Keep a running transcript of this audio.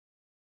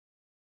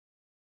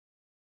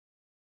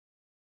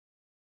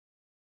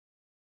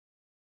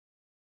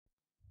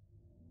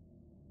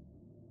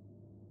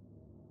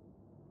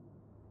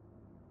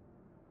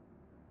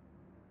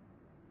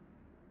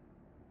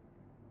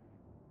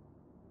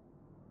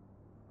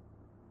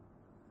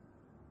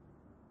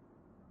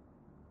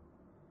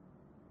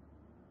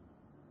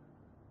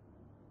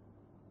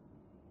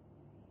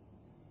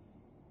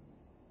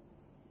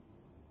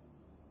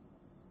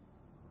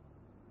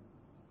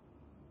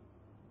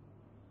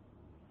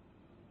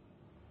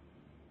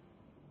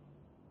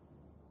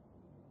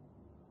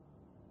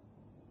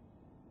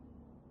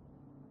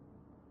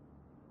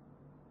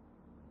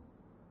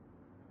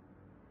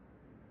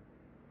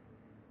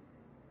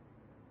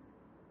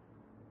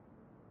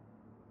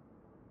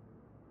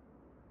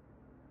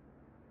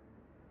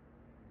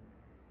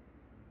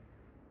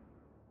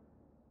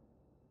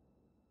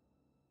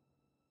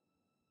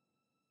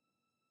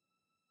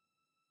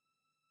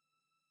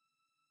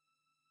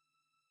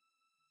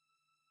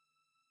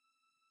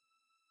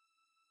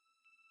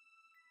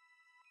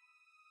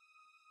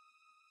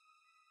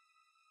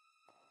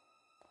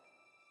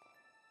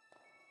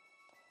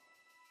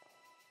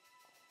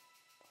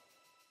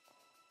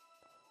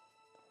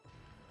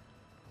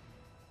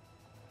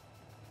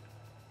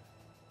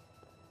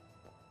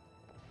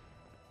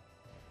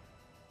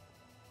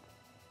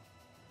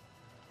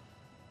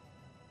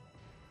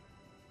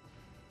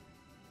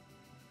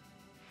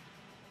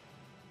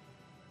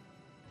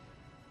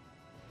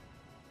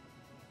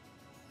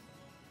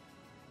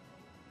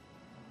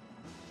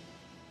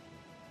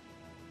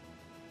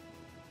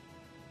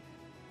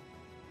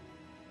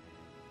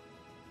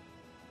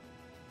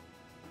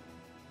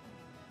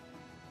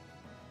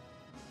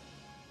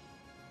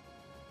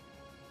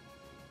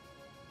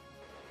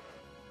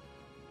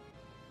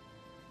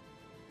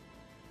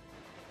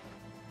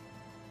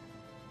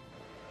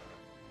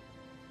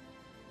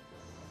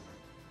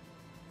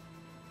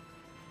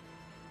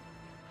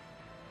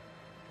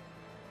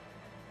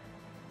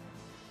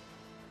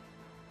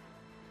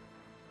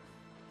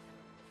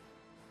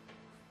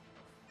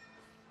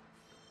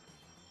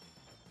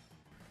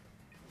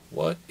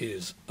What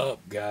is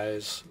up,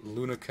 guys?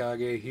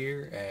 LunaKage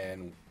here,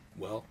 and,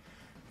 well,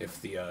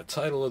 if the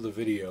title of the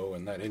video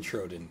and that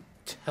intro didn't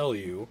tell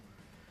you,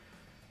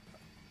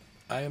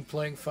 I am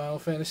playing Final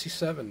Fantasy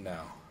VII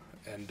now,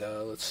 and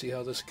let's see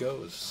how this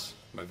goes.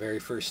 My very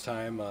first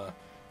time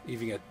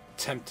even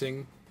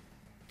attempting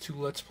to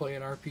Let's Play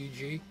an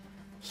RPG,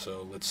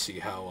 so let's see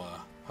how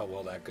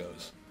well that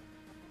goes.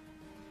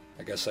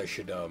 I guess I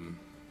should,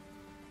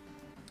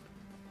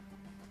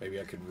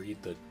 maybe I could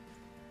read the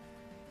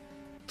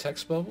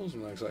text bubbles?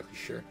 I'm not exactly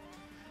sure.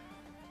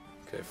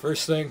 Okay,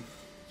 first thing,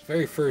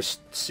 very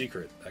first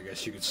secret, I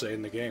guess you could say,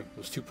 in the game.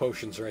 Those two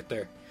potions right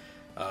there.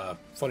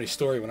 Funny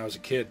story, when I was a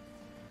kid,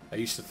 I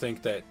used to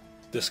think that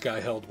this guy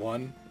held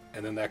one,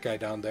 and then that guy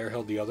down there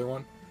held the other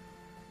one.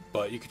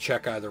 But you could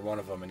check either one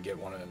of them and get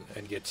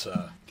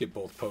get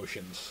both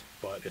potions.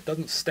 But it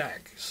doesn't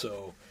stack,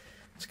 so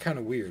it's kind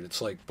of weird.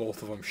 It's like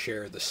both of them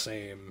share the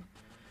same,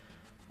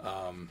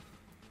 I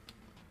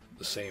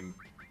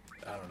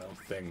don't know,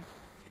 thing.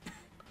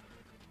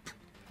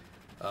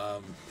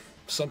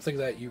 Something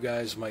that you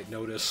guys might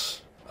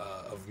notice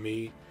of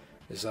me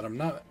is that I'm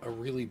not a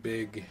really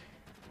big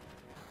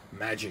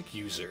magic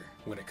user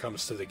when it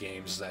comes to the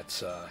games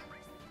that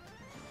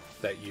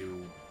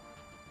you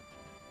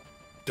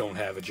don't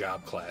have a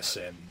job class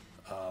in.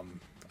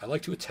 I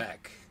like to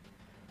attack.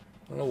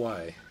 I don't know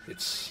why.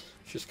 It's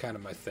just kind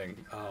of my thing.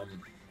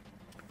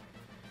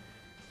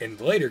 In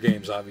the later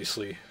games,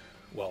 obviously,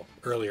 well,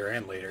 earlier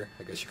and later,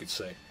 I guess you could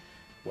say,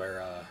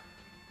 where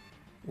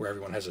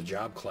everyone has a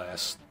job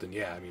class, then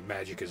yeah, I mean,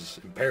 magic is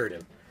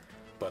imperative.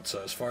 But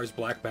as far as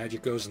black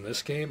magic goes in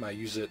this game, I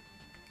use it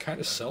kind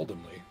of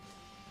seldomly.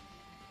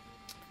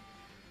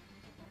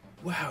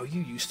 Wow,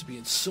 you used to be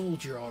in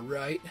Soldier,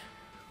 alright.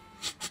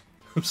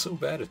 I'm so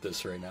bad at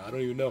this right now, I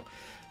don't even know.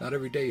 Not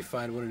every day you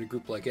find one in a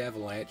group like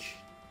Avalanche.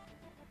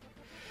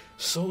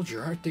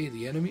 Soldier, aren't they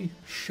the enemy?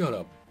 Shut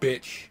up,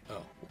 bitch.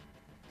 Oh.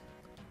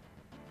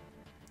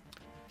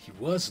 He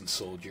wasn't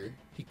Soldier.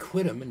 He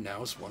quit him and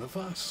now is one of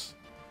us.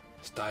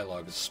 This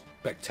dialogue is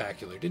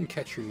spectacular. Didn't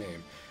catch your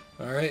name.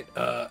 Alright,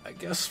 I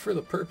guess for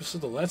the purpose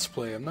of the Let's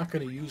Play, I'm not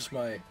going to use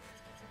my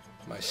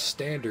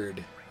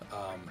standard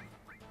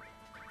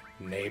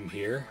name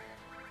here.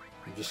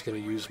 I'm just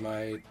going to use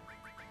my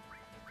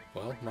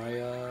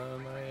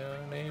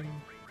name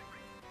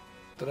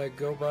that I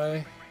go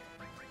by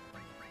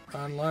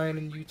online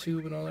and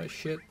YouTube and all that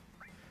shit.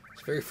 It's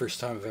the very first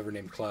time I've ever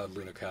named Cloud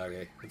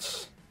LunaKage.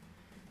 It's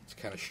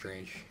kind of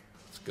strange.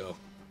 Let's go.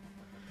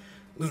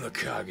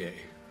 LunaKage.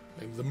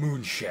 I'm the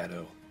Moon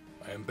Shadow.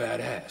 I am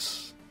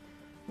badass.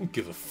 I don't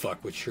give a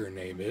fuck what your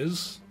name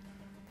is.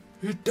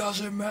 It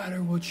doesn't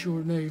matter what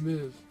your name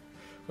is.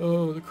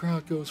 Oh, the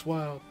crowd goes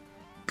wild.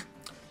 What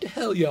the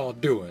hell y'all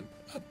doing?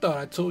 I thought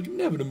I told you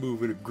never to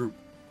move in a group.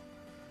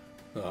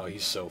 Oh,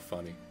 he's so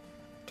funny.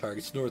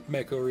 Targets North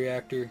Mako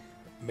reactor.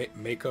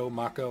 Mako.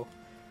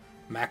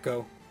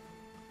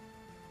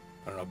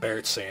 I don't know,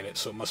 Barrett's saying it,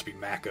 so it must be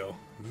Mako.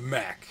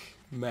 Mac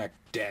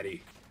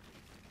Daddy.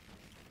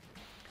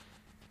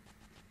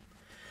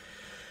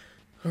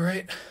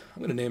 Alright,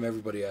 I'm gonna name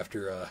everybody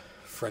after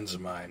friends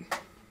of mine.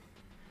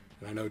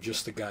 And I know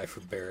just the guy for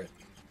Barrett.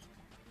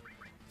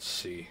 Let's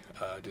see,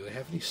 do they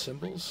have any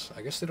symbols?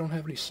 I guess they don't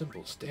have any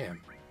symbols,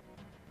 damn.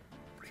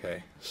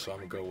 Okay, so I'm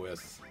gonna go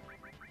with...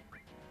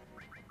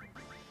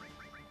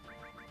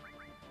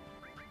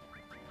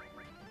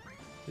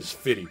 This is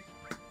 50.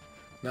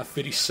 Not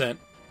 50 cent,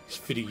 it's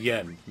 50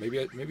 yen. Maybe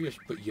I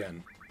should put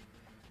yen.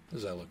 How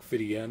does that look?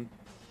 50 yen?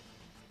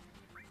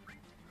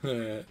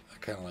 I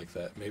kind of like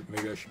that.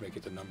 Maybe I should make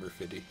it the number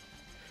 50.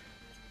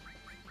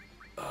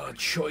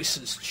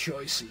 Choices.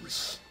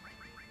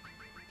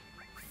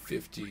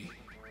 50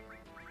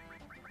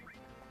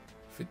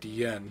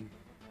 yen.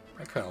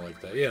 I kind of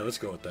like that. Yeah, let's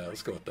go with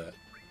that.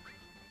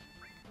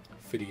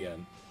 50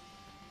 yen.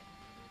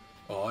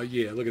 Oh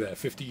yeah, look at that.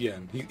 50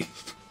 yen.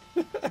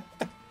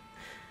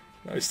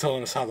 Now he's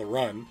telling us how to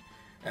run,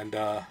 and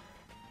I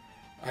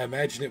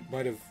imagine it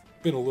might have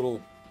been a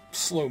little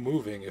slow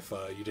moving if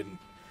you didn't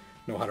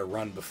know how to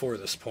run before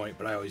this point,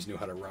 but I always knew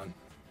how to run.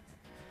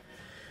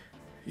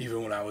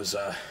 Even when I was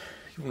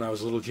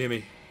little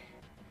Jimmy.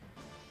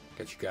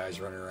 Got you guys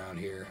running around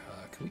here.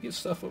 Can we get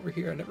stuff over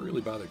here? I never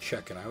really bothered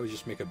checking. I always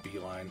just make a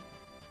beeline.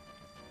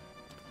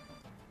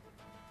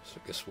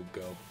 So I guess we'll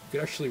go. We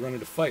could actually run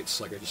into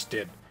fights like I just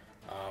did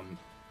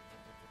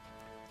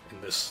in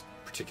this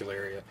particular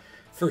area.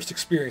 First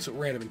experience with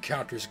random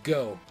encounters,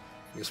 go.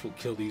 I guess we'll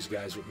kill these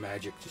guys with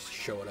magic just to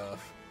show it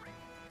off.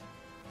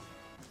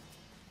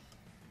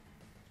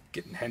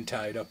 Getting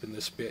hentai'd up in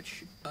this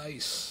bitch.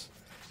 Ice.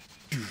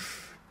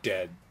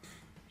 Dead.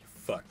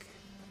 Fuck.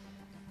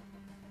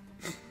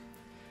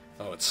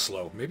 Oh, it's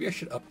slow. Maybe I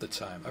should up the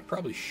time. I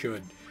probably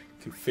should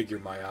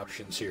configure my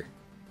options here.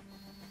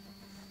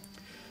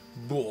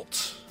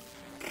 Bolt.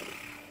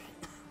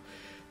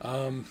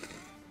 I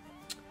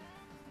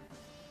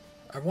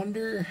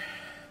wonder...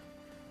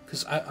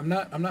 Because I'm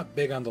not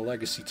big on the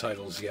legacy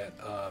titles yet.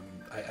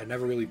 I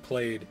never really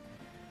played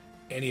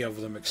any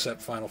of them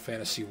except Final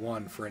Fantasy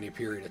I for any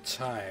period of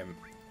time.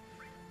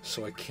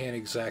 so I can't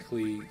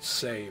exactly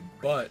say,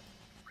 but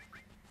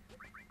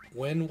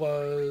when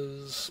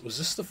was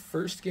this the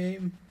first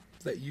game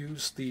that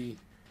used the,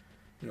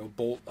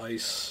 bolt,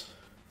 ice,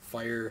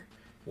 fire,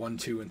 1,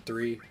 2, and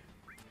 3?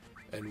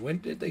 And when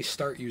did they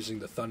start using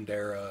the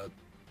Thundera,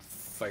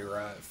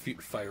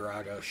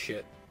 Firaga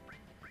shit?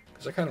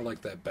 Because I kind of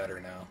like that better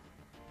now.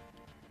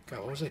 God,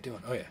 what was I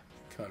doing? Oh yeah,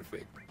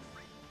 config.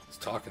 This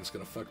talking's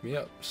gonna fuck me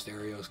up.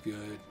 Stereo's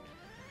good.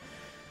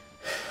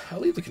 I'll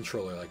leave the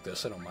controller like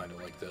this. I don't mind it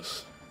like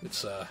this.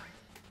 It's,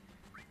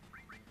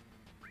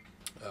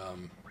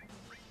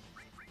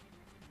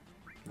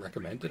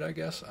 recommended, I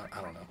guess?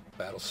 I don't know.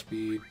 Battle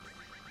speed.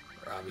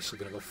 We're obviously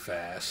gonna go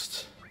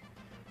fast.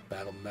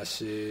 Battle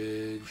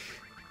message.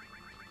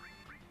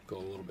 Go a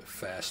little bit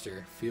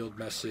faster. Field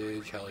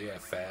message. Hell yeah,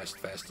 fast.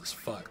 Fast as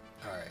fuck.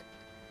 Alright.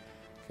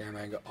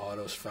 Camera angle,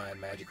 auto's fine.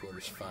 Magic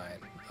order's fine.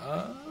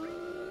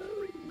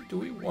 Do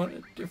we want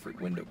a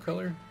different window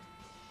color?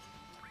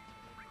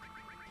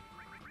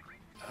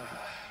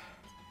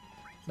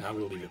 No, I'm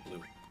gonna leave it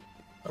blue.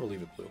 I'll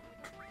leave it blue.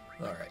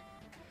 Alright.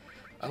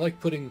 I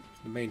like putting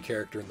the main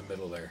character in the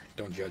middle there.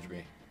 Don't judge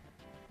me.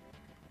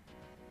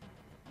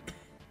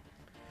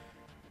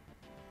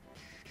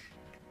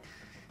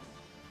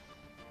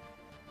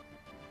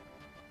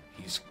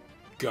 He's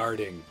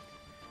guarding.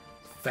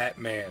 Fat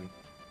man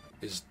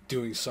is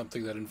doing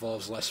something that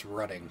involves less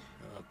running.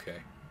 Okay.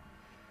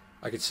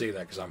 I could say that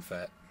because I'm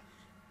fat.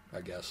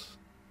 I guess.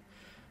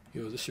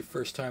 Yo, is this your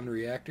first time in the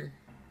reactor?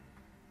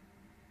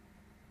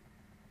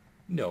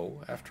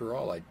 No, after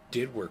all, I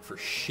did work for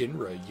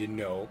Shinra,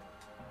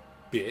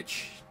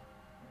 bitch.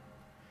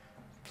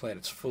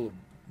 Planet's full of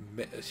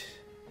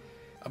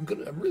I'm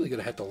really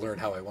gonna have to learn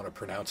how I want to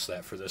pronounce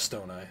that for this,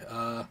 don't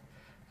I?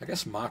 I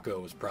guess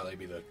Mako would probably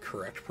be the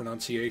correct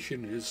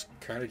pronunciation. It is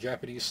kind of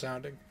Japanese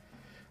sounding.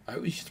 I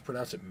always used to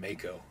pronounce it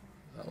Mako.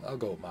 I'll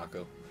go with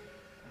Mako.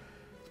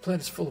 The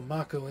planet's full of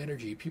Mako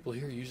energy. People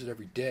here use it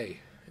every day.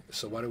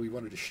 So why do we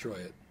want to destroy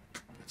it?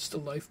 It's the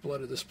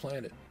lifeblood of this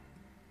planet.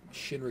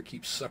 Shinra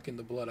keeps sucking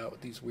the blood out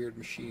with these weird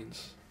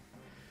machines.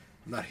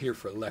 I'm not here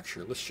for a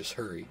lecture. Let's just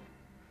hurry.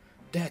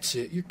 That's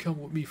it. You're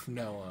coming with me from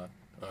now on.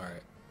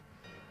 Alright.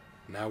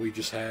 Now we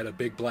just had a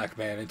big black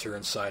man enter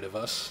inside of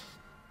us.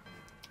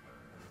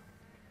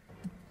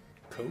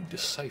 Code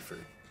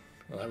deciphered.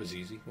 Well, that was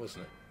easy,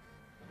 wasn't it?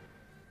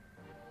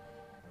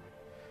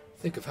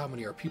 Think of how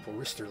many our people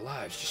risked their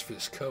lives just for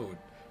this code.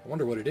 I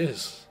wonder what it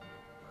is.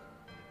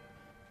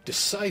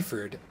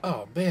 Deciphered?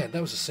 Oh man,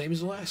 that was the same as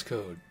the last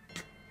code.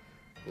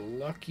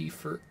 Lucky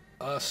for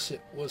us,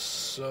 it was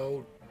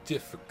so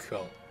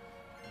difficult.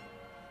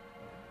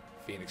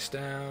 Phoenix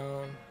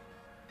down.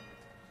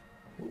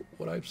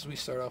 What items do we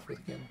start off with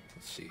again?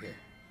 Let's see here.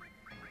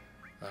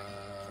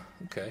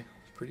 Okay,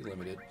 pretty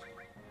limited.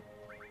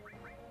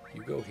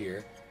 You go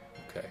here.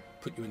 Okay,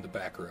 put you in the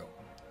back row.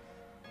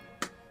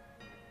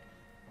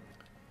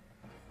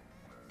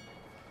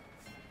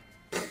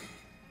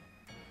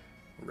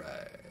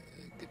 Right,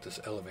 get this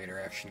elevator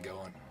action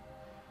going.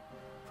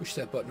 Push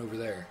that button over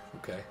there.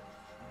 Okay.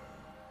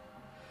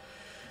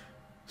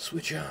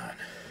 Switch on.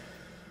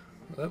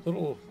 That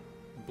little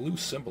blue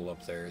symbol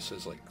up there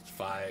says like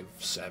 5,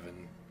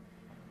 7,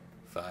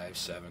 5,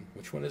 7.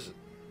 Which one is it?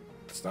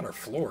 It's not our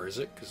floor, is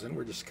it? Because then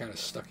we're just kind of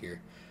stuck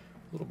here.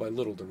 Little by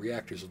little, the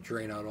reactors will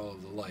drain out all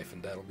of the life,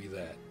 and that'll be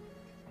that.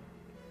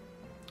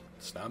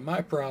 It's not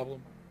my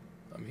problem.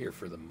 I'm here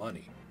for the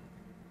money.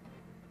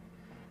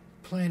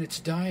 Planet's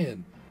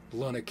dying,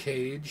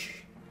 LunaKage.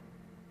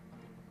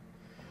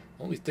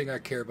 Only thing I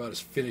care about is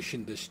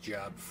finishing this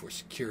job before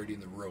security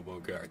and the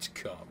robo-guards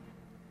come.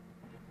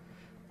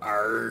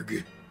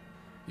 Arg!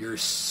 You're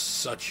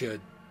such a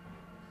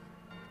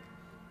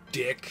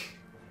dick.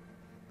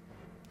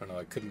 I don't know,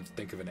 I couldn't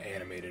think of an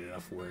animated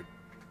enough word.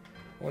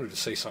 I wanted to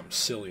say something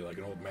silly like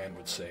an old man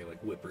would say,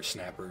 like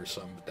whippersnapper or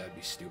something, but that'd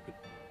be stupid.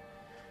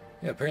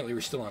 Yeah, apparently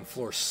we're still on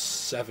floor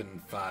 7-5.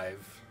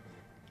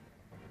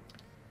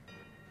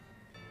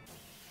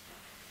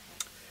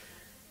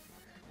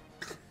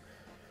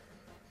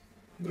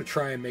 I'm going to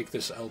try and make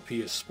this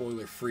LP as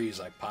spoiler-free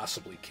as I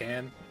possibly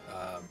can.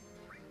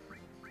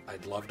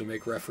 I'd love to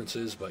make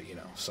references, but,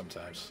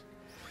 sometimes.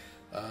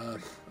 I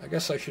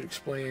guess I should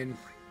explain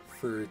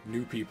for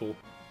new people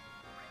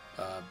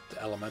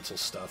the elemental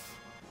stuff.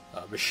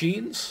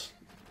 Machines,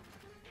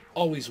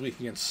 always weak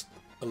against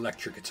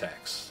electric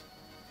attacks.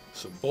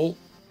 So Bolt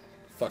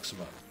fucks them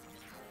up.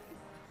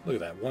 Look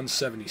at that,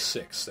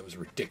 176. That was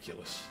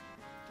ridiculous.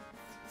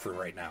 For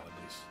right now,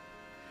 at least.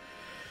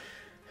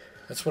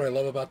 That's what I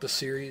love about the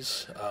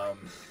series.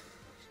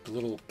 The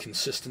little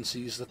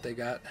consistencies that they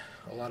got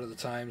a lot of the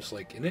times.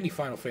 Like, in any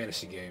Final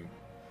Fantasy game,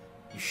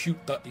 you shoot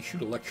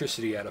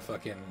electricity at a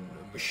fucking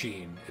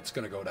machine, it's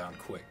gonna go down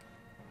quick.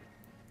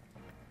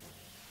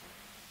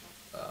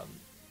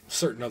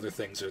 Certain other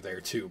things are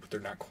there too, but they're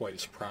not quite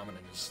as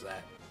prominent as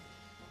that.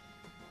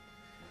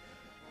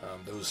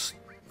 Those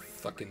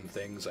fucking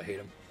things, I hate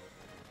them.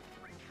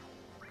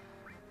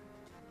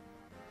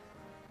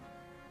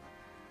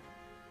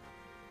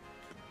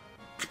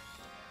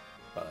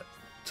 But it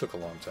took a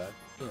long time.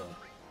 Ugh.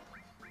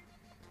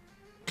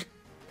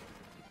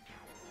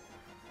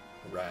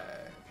 Right.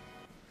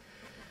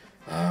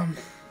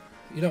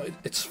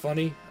 It's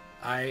funny.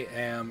 I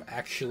am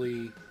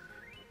actually...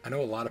 I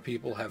know a lot of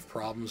people have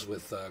problems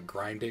with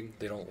grinding.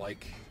 They don't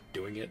like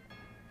doing it.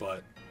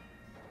 But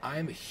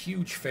I'm a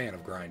huge fan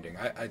of grinding.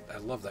 I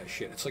love that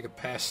shit. It's like a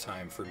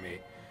pastime for me.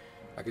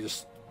 I could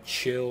just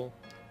chill,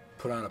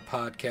 put on a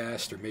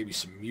podcast or maybe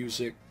some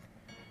music,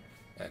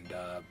 and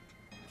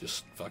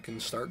just fucking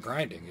start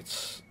grinding.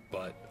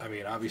 But, I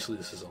mean, obviously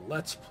this is a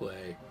Let's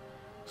Play,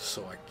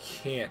 so I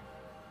can't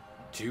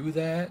do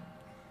that.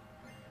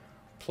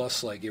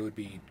 Plus, like, it would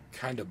be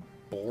kind of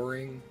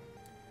boring.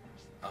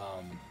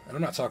 And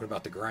I'm not talking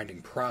about the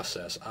grinding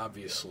process.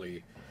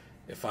 Obviously,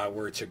 if I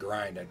were to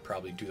grind, I'd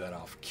probably do that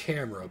off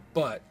camera.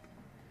 But,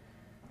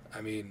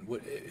 I mean,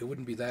 it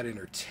wouldn't be that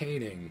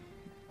entertaining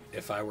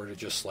if I were to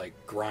just, like,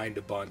 grind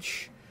a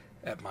bunch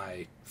at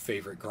my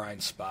favorite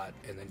grind spot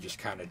and then just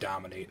kind of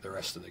dominate the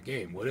rest of the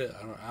game, would it?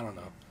 I don't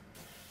know.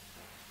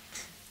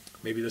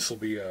 Maybe this will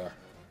be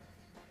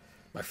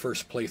my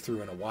first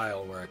playthrough in a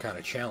while where I kind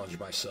of challenge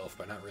myself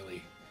by not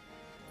really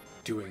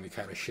doing the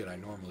kind of shit I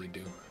normally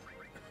do.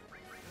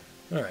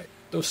 Alright,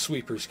 those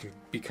sweepers can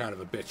be kind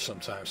of a bitch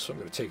sometimes, so I'm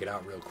going to take it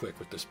out real quick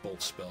with this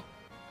bolt spell.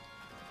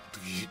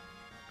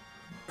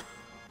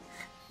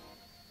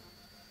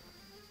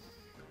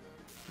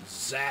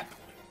 Zap!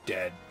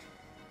 Dead.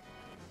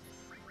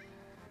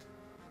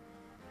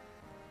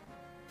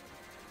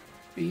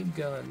 Beam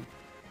gun.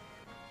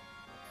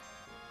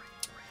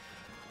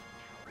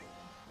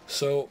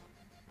 So,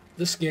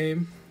 this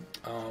game,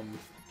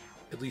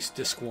 at least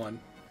disc 1,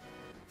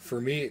 for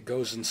me it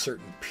goes in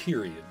certain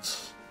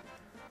periods.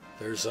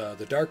 There's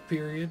the dark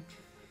period,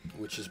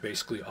 which is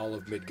basically all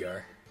of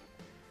Midgar.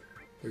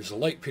 There's a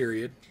light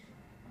period,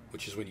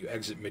 which is when you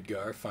exit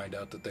Midgar, find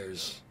out that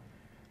there's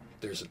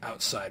an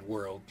outside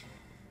world.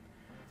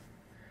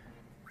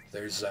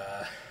 There's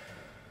the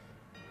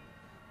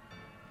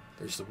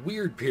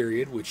weird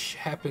period, which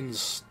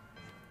happens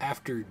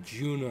after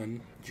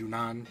Junon.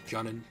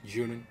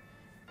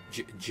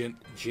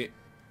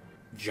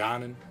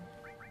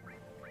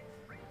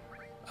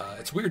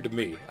 It's weird to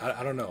me.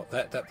 I don't know.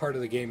 That part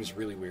of the game is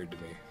really weird to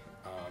me.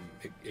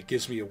 It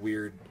gives me a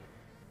weird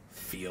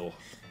feel.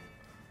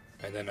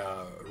 And then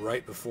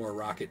right before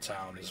Rocket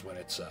Town is when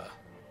it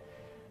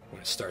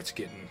starts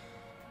getting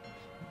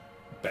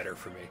better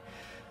for me.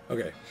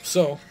 Okay,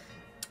 so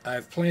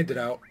I've planned it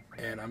out,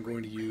 and I'm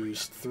going to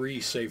use 3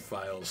 save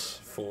files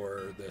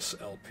for this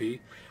LP.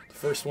 The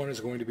first one is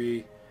going to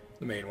be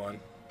the main one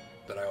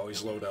that I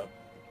always load up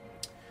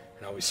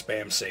and always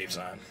spam saves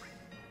on.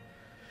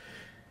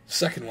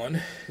 Second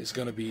one is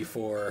going to be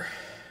for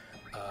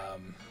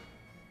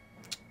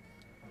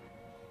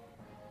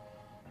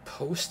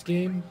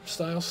post-game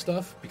style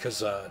stuff,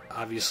 because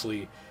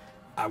obviously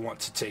I want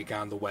to take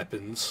on the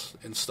weapons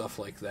and stuff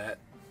like that.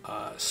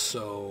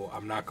 So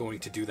I'm not going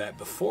to do that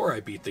before I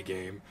beat the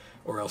game,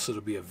 or else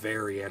it'll be a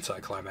very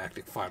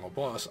anticlimactic final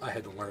boss. I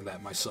had to learn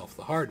that myself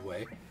the hard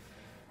way.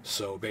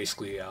 So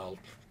basically I'll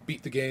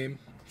beat the game,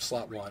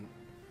 slot 1,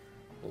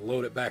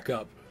 load it back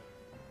up,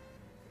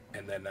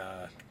 and then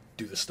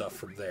do the stuff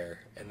from there.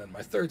 And then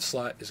my third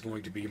slot is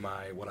going to be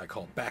my what I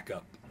call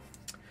backup.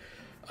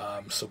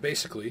 So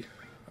basically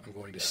I'm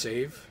going to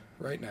save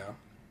right now.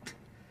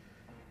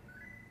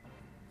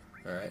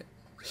 Alright,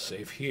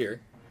 save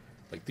here.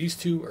 Like, these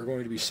two are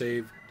going to be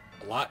saved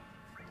a lot.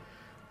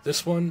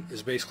 This one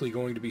is basically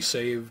going to be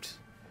saved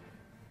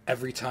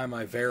every time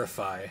I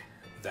verify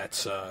that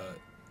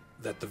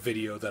the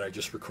video that I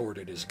just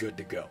recorded is good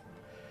to go.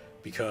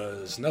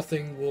 Because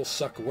nothing will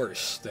suck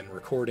worse than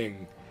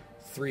recording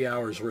 3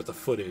 hours worth of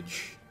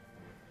footage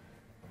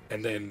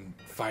and then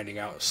finding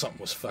out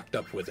something was fucked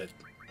up with it.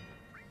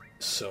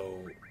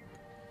 So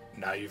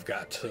now you've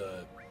got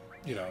to,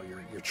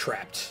 you're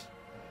trapped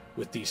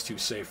with these 2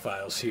 save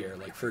files here.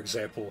 Like, for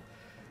example,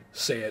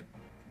 say at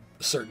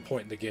a certain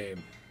point in the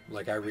game,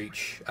 like I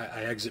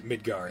exit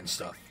Midgar and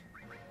stuff,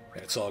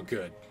 and it's all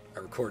good. I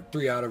record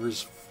 3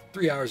 hours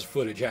of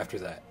footage after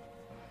that.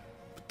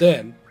 But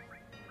then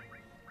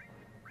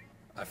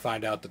I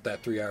find out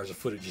that 3 hours of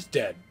footage is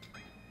dead.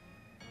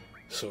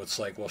 So it's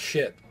like, well,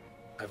 shit,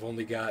 I've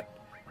only got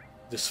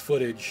this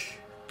footage.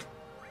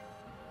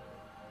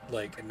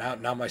 Like,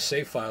 now my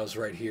save files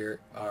right here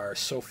are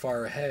so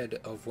far ahead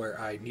of where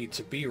I need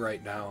to be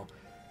right now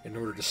in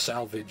order to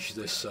salvage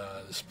this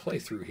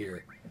playthrough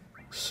here.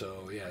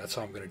 So yeah, that's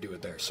how I'm going to do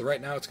it there. So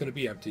right now it's going to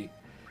be empty,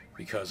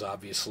 because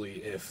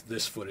obviously if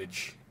this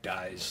footage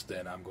dies,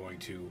 then I'm going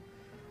to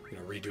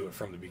redo it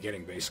from the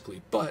beginning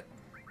basically. But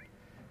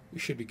we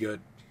should be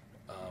good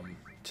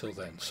till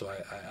then. So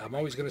I'm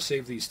always going to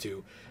save these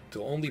 2.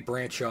 They'll only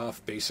branch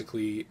off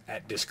basically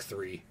at disc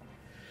 3.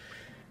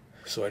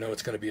 So I know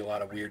it's going to be a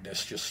lot of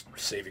weirdness just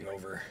saving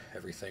over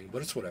everything,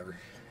 but it's whatever.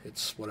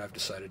 It's what I've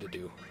decided to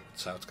do.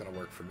 It's how it's going to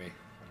work for me.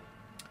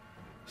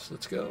 So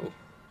let's go.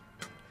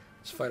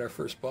 Let's fight our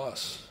first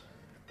boss.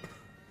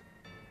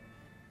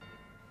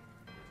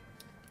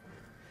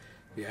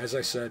 Yeah, as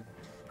I said,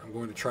 I'm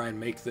going to try and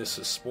make this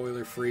as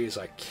spoiler-free as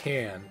I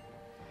can.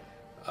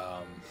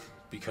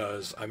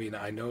 Because, I mean,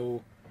 I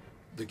know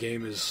the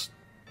game is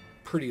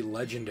pretty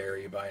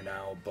legendary by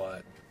now,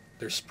 but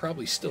there's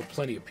probably still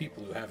plenty of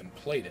people who haven't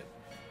played it.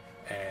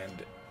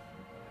 And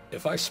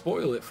if I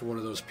spoil it for one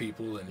of those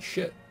people, then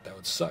shit, that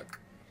would suck.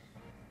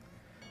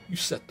 You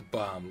set the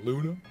bomb,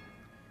 Luna.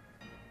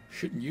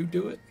 Shouldn't you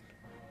do it?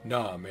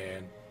 Nah,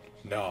 man.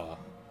 Nah.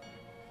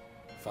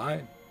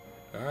 Fine.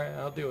 Alright,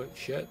 I'll do it.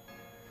 Shit.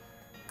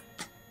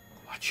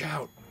 Watch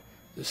out.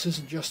 This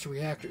isn't just a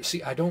reactor.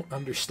 See, I don't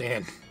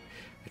understand.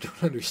 I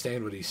don't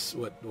understand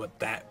what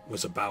that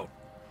was about.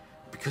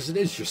 Because it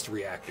is just a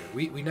reactor.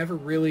 We never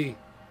really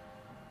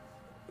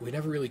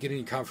get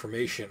any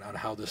confirmation on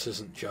how this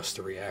isn't just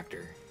a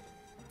reactor.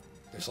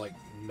 There's like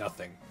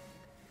nothing.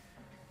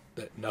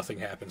 That nothing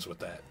happens with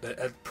that.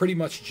 That pretty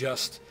much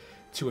just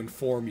to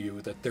inform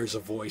you that there's a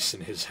voice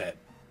in his head.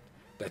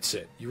 That's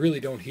it. You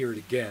really don't hear it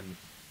again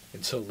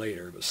until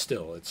later, but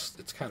still, it's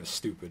kind of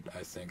stupid,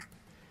 I think.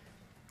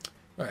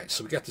 Alright,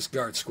 so we got this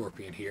guard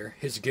scorpion here.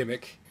 His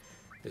gimmick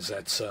is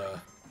that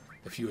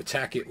if you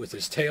attack it with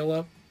his tail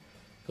up,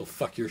 he'll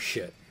fuck your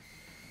shit.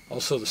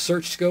 Also, the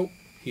search scope,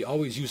 he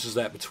always uses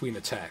that between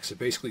attacks. It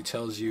basically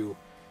tells you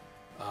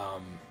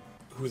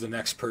who the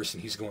next person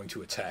he's going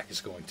to attack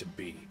is going to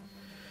be.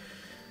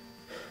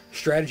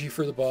 Strategy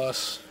for the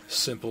boss,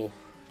 simple.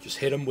 Just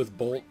hit him with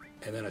Bolt,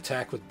 and then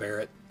attack with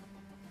Barret,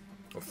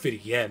 or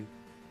Fitty Yen,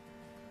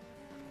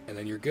 and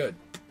then you're good.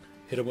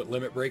 Hit him with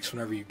limit breaks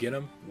whenever you get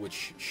him,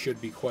 which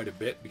should be quite a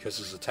bit, because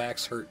his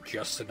attacks hurt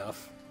just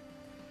enough.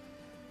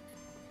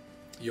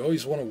 You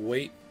always want to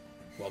wait,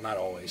 well, not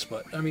always,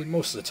 but, I mean,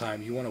 most of the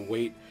time, you want to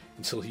wait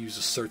until he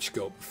uses search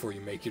scope before you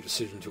make your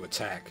decision to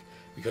attack,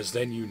 because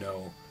then you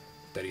know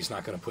that he's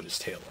not going to put his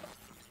tail up.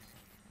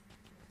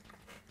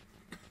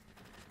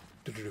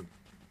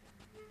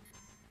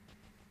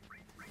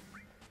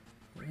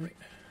 Alright.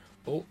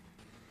 Bolt.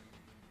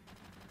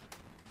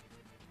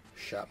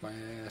 Shot my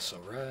ass,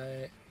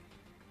 alright.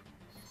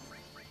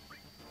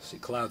 See,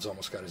 Cloud's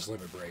almost got his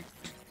limit break.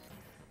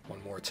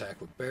 One more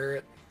attack with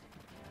Barret.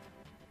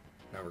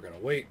 Now we're gonna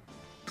wait.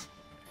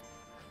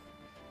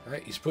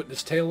 Alright, he's putting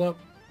his tail up,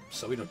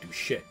 so we don't do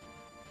shit.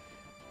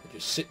 We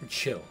just sit and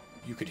chill.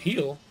 You could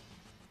heal.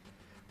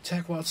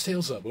 Attack while its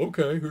tail's up.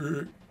 Okay.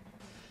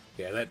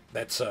 Yeah,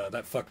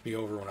 that fucked me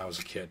over when I was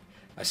a kid.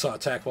 I saw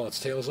attack while its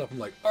tail's up. I'm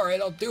like,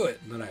 alright, I'll do it.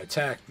 And then I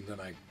attacked, and then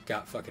I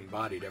got fucking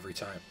bodied every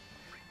time.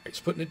 Alright, he's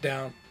putting it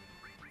down.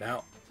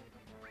 Now,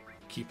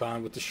 keep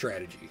on with the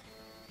strategy.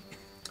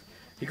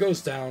 He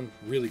goes down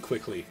really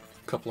quickly.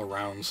 A couple of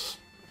rounds.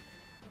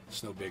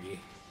 It's no biggie.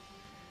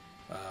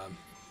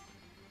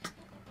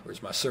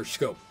 Where's my search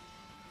scope?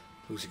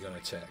 Who's he gonna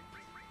attack?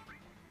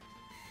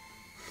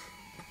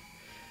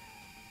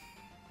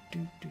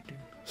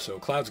 So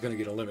Cloud's gonna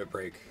get a limit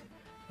break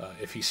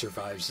if he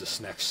survives this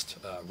next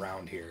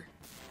round here.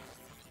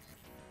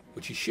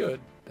 Which he should.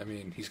 I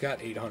mean, he's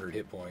got 800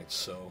 hit points,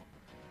 so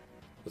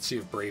let's see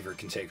if Braver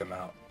can take him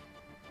out.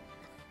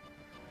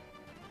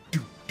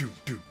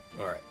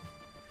 Alright.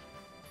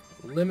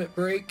 Limit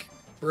break.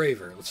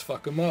 Braver. Let's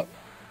fuck him up.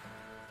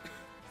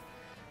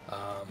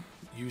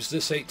 Use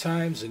this 8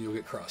 times and you'll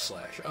get cross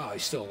slash. Oh,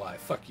 he's still alive.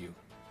 Fuck you.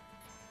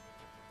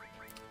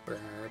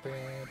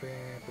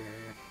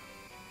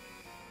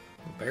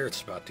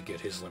 Barret's about to get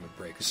his limit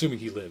break, assuming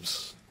he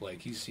lives. Like,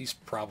 he's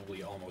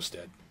probably almost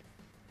dead.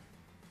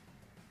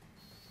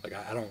 Like,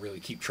 I don't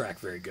really keep track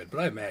very good, but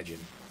I imagine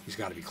he's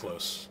got to be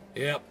close.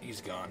 Yep, he's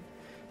gone.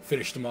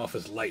 Finished him off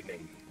with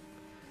lightning.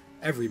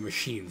 Every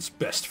machine's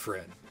best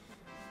friend.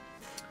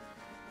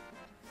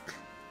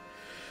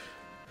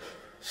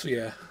 So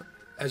yeah,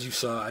 as you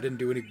saw, I didn't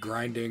do any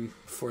grinding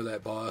for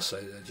that boss.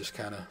 I just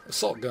kind of...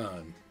 Assault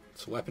gun.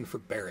 It's a weapon for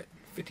Barret.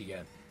 50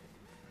 yen.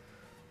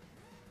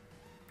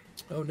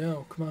 Oh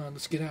no, come on,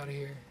 let's get out of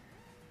here.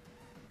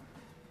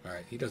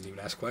 Alright, he doesn't even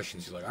ask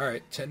questions. He's like,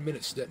 alright, 10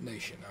 minutes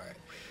detonation. Alright.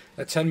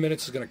 That 10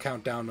 minutes is going to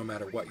count down no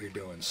matter what you're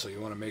doing. So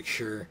you want to make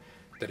sure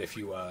that if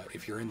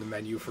you're in the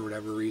menu for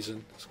whatever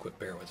reason... Let's quit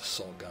Barret with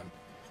assault gun.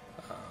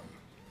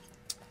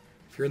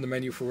 If you're in the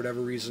menu for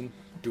whatever reason,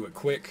 do it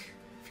quick.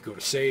 If you go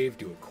to save,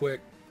 do it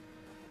quick.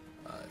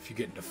 If you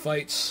get into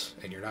fights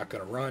and you're not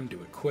going to run,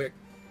 do it quick.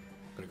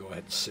 I'm going to go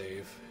ahead and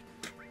save.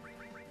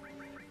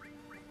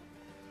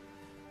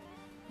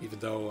 Even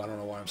though I don't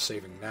know why I'm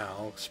saving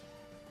now. It's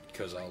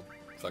because I'll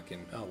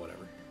fucking... Oh,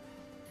 whatever.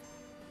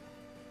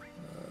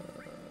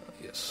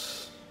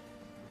 Yes.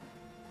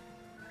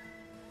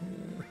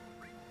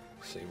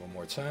 Save one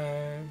more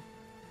time.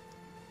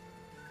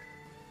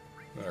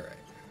 Alright.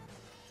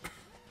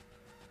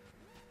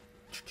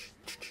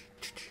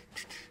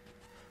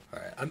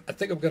 Alright, I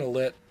think I'm going to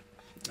let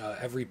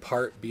every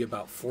part be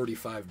about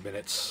 45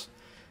 minutes.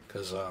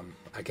 Because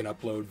I can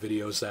upload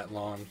videos that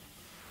long.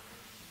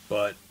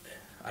 But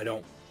I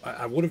don't...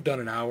 I would have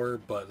done an hour,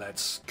 but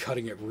that's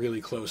cutting it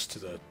really close to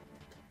the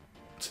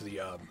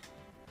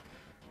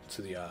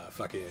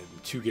fucking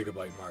 2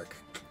 gigabyte mark.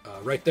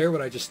 Right there,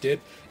 what I just did,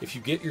 if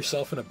you get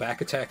yourself in a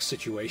back attack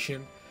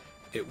situation,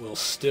 it will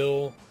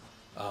still,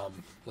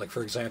 like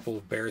for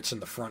example, Barret's in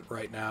the front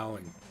right now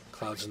and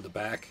Cloud's in the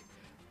back,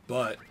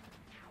 but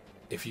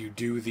if you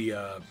do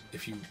the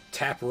if you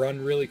tap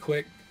run really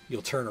quick,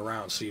 you'll turn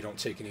around so you don't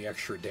take any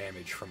extra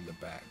damage from the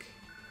back.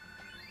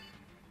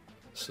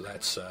 So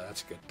that's a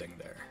good thing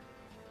there.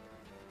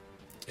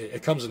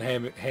 It comes in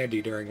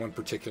handy during one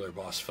particular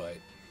boss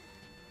fight.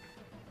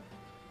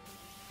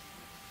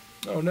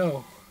 Oh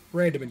no,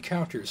 random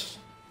encounters.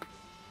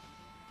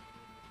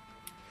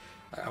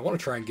 I want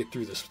to try and get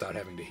through this without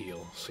having to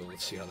heal, so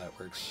let's see how that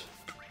works.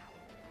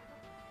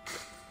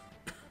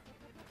 I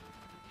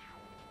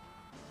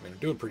mean, I'm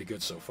doing pretty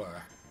good so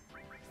far.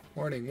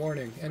 Warning,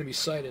 warning, enemy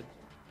sighted.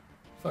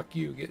 Fuck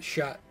you, get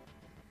shot.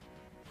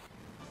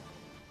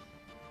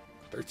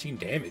 13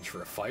 damage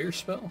for a fire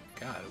spell?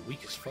 God,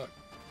 weak as fuck.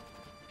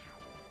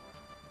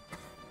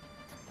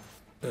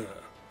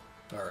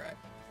 Alright.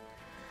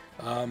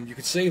 You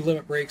can save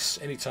limit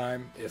breaks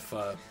anytime if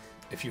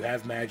you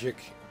have magic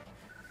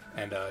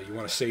and you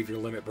want to save your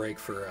limit break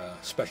for a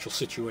special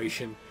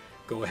situation.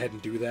 Go ahead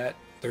and do that.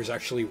 There's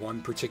actually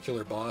one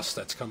particular boss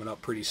that's coming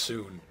up pretty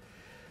soon.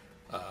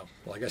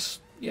 Well, I guess,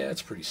 yeah,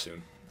 it's pretty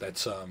soon.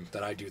 That's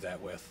that I do that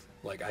with.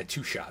 Like, I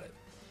two-shot it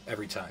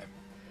every time.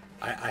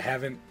 I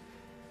haven't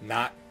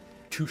not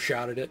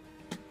two-shotted it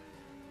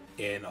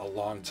in a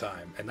long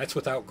time, and that's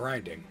without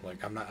grinding.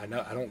 Like,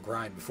 I don't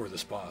grind before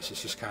this boss.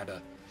 It's just kind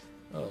of,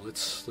 oh,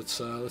 let's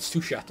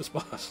two-shot this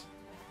boss.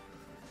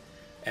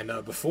 And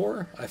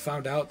before I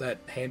found out that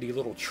handy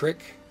little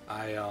trick,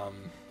 I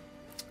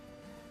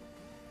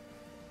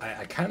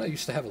kind of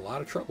used to have a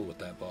lot of trouble with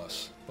that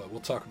boss, but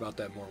we'll talk about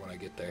that more when I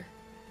get there.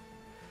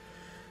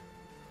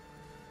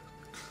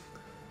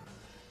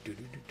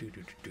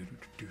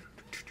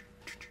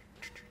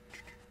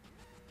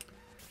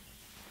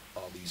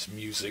 All these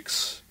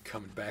musics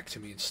coming back to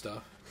me and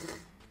stuff.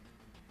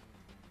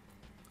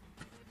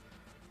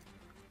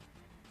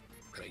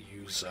 Gonna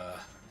use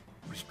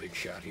Big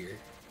Shot here.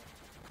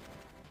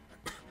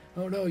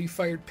 Oh no, you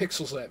fired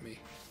pixels at me.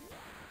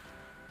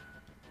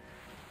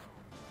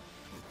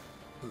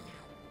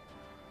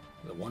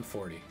 The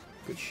 140.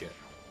 Good shit.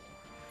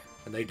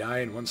 And they die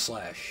in one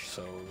slash,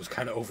 so it was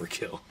kind of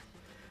overkill.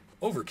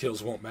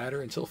 Overkills won't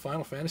matter until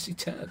Final Fantasy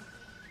X.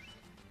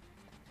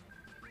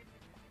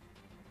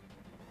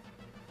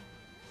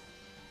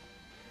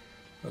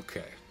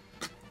 Okay.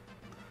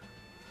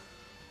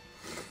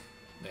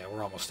 Yeah,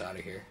 we're almost out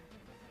of here.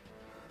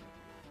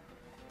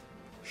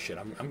 Shit,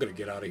 I'm gonna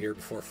get out of here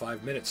before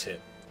 5 minutes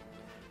hit.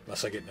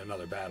 Unless I get in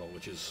another battle,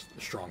 which is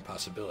a strong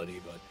possibility,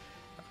 but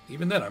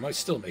even then I might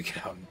still make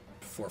it out in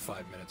 4 or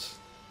 5 minutes.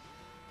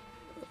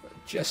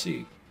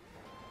 Jesse.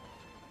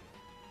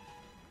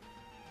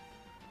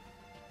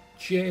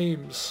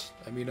 James.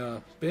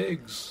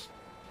 Biggs.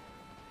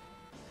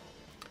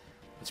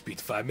 Let's beat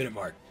the 5-minute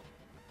mark.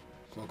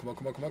 Come on, come on,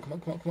 come on, come on, come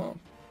on, come on, come on.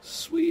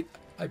 Sweet.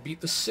 I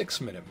beat the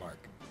 6-minute mark.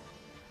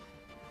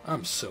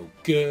 I'm so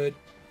good.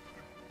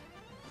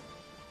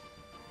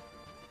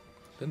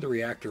 Then the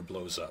reactor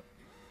blows up.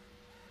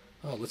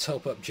 Oh, let's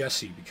help up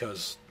Jesse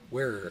because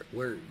we're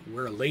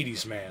a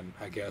ladies' man,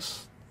 I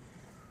guess.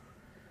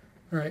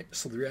 Alright,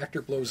 so the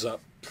reactor blows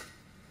up.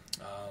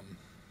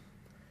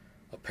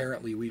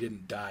 Apparently we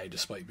didn't die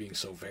despite being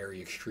so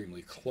very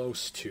extremely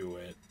close to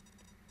it.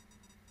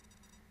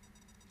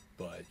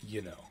 But,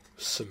 you know,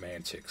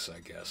 semantics,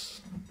 I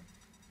guess.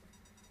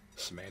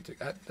 Semantic.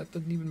 That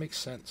doesn't even make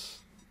sense.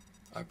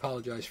 I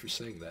apologize for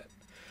saying that.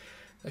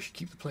 I should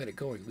keep the planet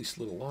going at least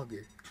a little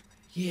longer.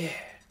 Yeah!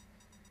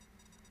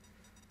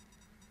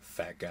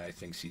 Fat guy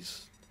thinks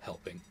he's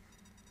helping.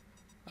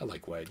 I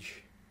like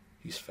Wedge.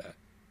 He's fat.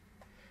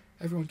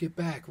 Everyone get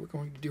back. We're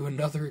going to do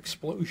another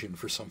explosion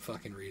for some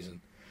fucking reason.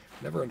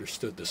 Never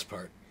understood this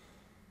part.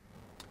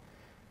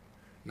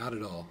 Not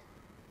at all.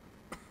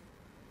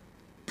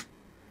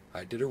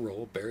 I did a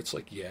roll. Barrett's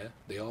like, yeah.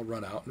 They all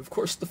run out. And of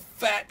course the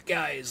fat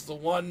guy is the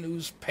one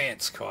whose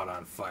pants caught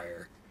on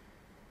fire.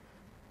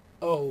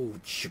 Oh,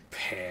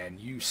 Japan,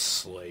 you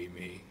slay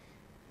me.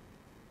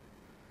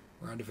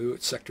 Rendezvous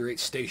at Sector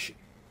 8 Station.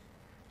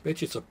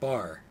 Bitch, it's a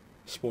bar.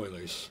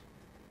 Spoilers.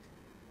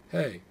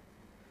 Hey,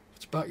 if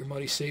it's about your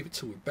money, save it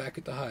till we're back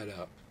at the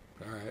hideout.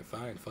 Alright,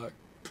 fine, fuck.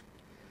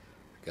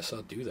 Guess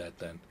I'll do that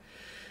then.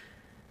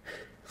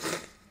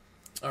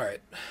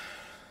 Alright.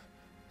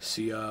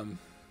 See, I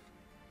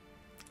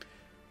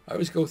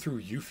always go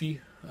through Yuffie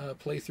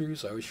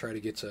playthroughs. I always try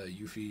to get to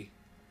Yuffie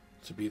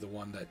to be the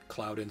one that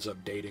Cloud ends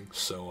up dating.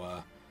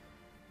 So,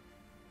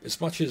 as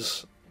much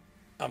as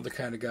I'm the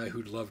kind of guy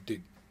who'd love to,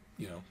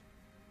 you know,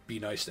 be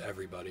nice to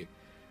everybody,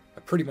 I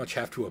pretty much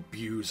have to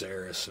abuse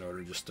Eris in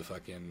order just to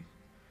fucking,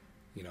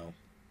 you know,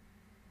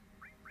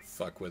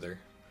 fuck with her.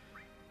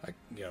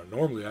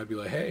 Normally I'd be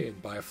like, hey,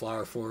 and buy a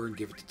flower for her and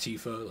give it to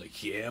Tifa.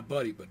 Like, yeah,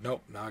 buddy. But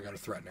nope, now I gotta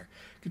threaten her.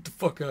 Get the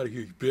fuck out of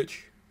here, you bitch.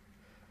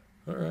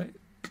 Alright.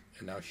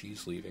 And now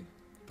she's leaving.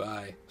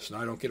 Bye. So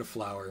now I don't get a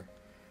flower.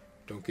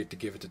 Don't get to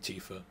give it to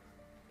Tifa.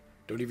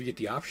 Don't even get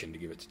the option to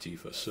give it to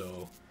Tifa.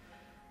 So,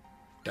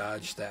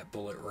 dodge that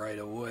bullet right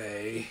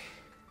away.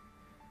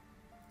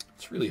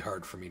 It's really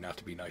hard for me not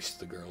to be nice to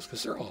the girls,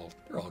 because they're all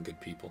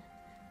good people.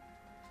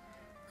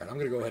 Alright, I'm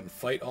gonna go ahead and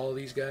fight all of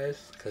these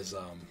guys, because,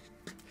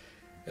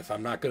 If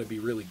I'm not going to be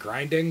really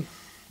grinding,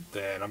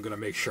 then I'm going to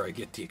make sure I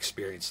get the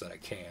experience that I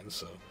can.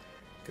 So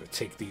I'm going to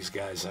take these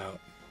guys out.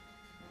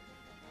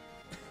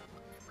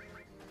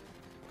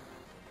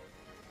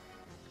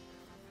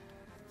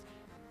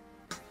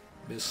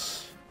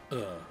 Miss,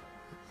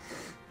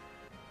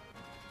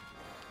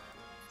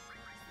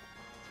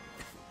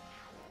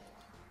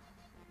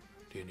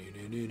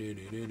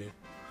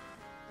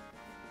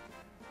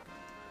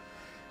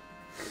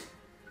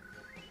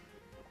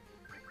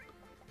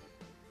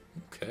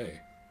 Okay.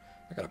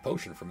 I got a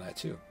potion from that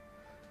too.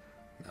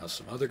 Now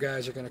some other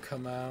guys are going to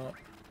come out.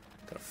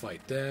 Gotta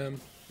fight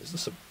them. Is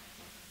this a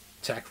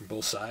attack from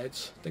both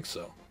sides? I think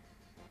so.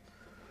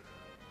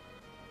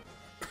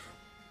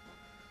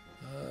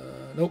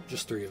 Nope,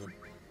 just 3 of them.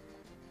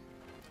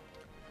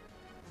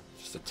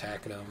 Just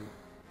attacking them.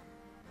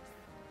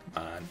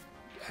 Come on.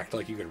 Act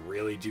like you could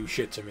really do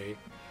shit to me.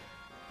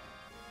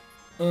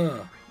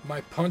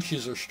 My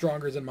punches are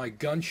stronger than my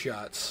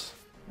gunshots.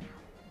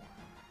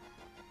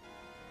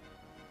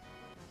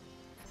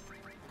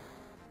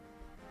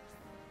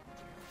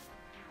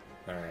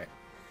 Alright.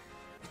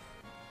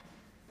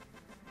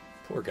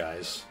 Poor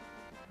guys.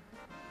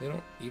 They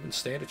don't even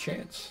stand a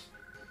chance.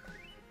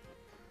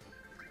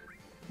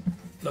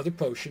 Another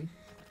potion.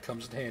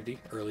 Comes in handy.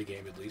 Early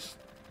game, at least.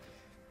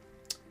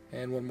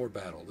 And one more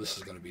battle. This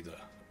is going to be the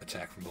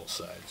attack from both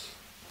sides.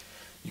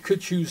 You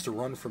could choose to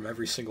run from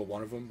every single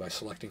one of them by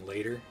selecting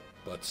later.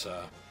 But,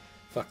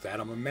 fuck that.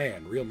 I'm a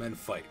man. Real men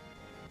fight.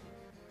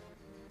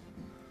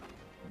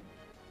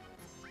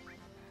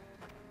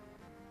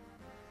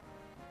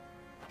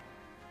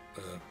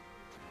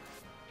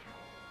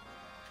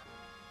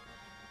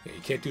 Yeah,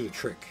 you can't do the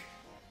trick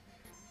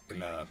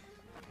in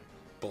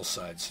both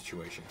sides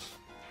situations.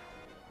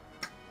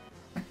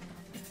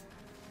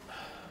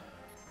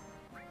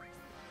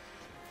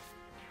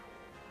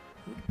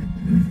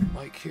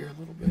 Mic here a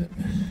little bit.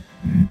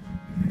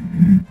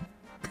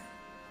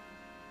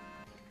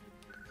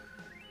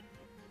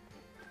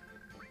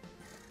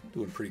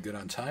 Doing pretty good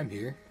on time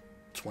here.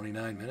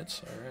 29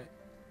 minutes, alright.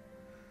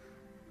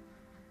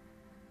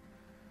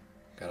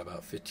 Got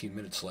about 15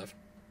 minutes left.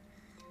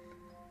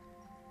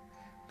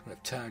 Don't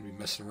have time to be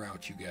messing around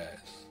with you guys.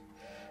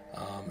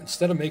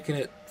 Instead of making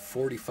it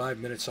 45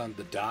 minutes on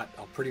the dot,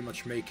 I'll pretty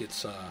much make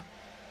it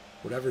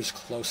whatever's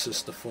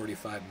closest to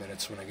 45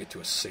 minutes when I get to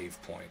a save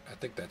point. I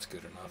think that's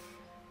good enough.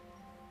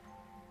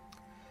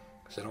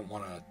 Because I don't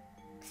want to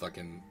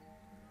fucking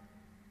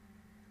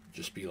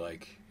just be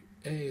like,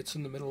 hey, it's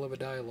in the middle of a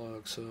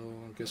dialogue, so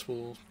I guess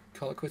we'll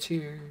call it quits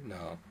here.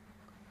 No.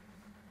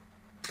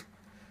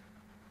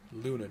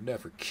 Luna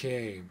never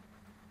came.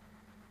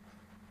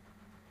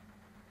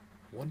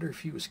 Wonder if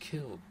he was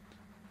killed.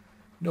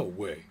 No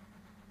way.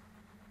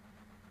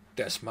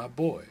 That's my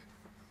boy.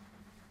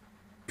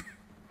 They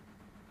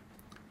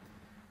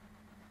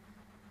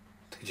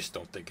just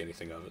don't think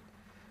anything of it.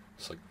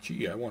 It's like,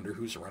 gee, I wonder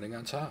who's running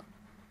on top.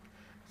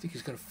 Think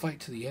he's going to fight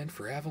to the end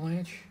for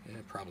Avalanche? Yeah,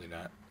 probably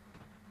not.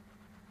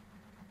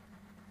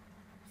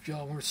 If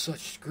y'all weren't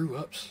such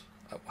screw-ups.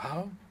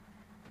 How?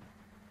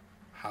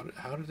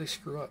 How did they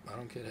screw up? I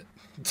don't get it.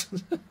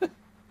 I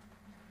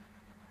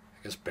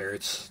guess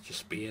Barrett's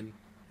just being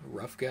a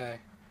rough guy.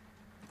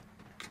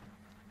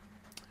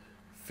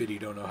 Fiddy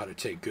don't know how to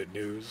take good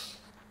news.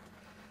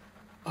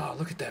 Oh,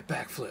 look at that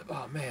backflip.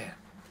 Oh, man.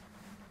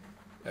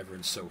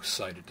 Everyone's so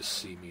excited to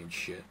see me and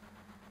shit.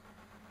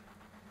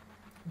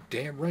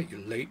 Damn right you're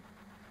late.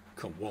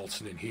 Come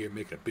waltzing in here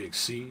making a big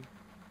scene.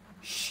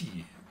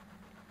 Shit.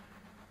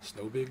 It's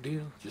no big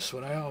deal. Just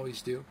what I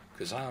always do.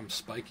 Because I'm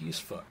spiky as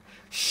fuck.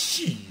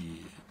 Shit.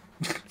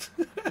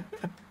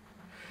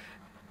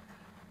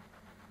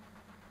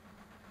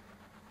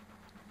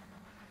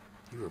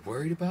 You were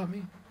worried about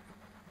me?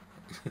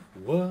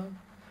 What?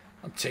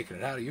 I'm taking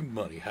it out of your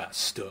money, hot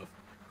stuff.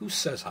 Who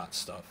says hot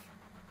stuff?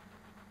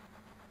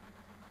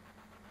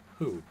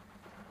 Who?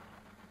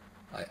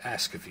 I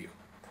ask of you.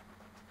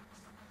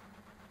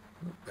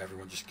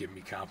 Everyone just give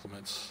me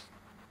compliments.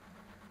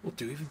 We'll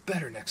do even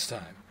better next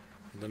time.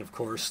 And then, of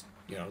course,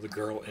 you know, the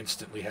girl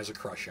instantly has a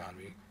crush on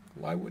me.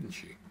 Why wouldn't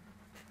she?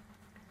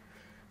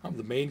 I'm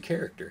the main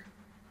character.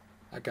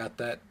 I got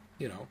that,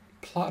 you know,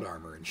 plot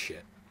armor and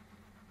shit.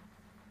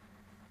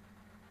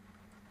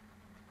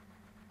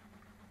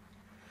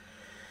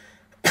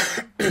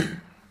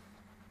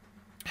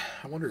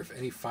 I wonder if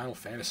any Final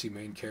Fantasy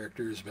main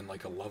character has been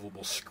like a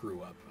lovable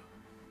screw-up.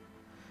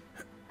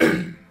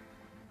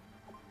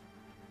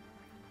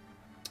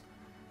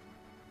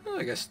 Well,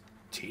 I guess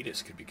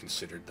Tidus could be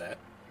considered that.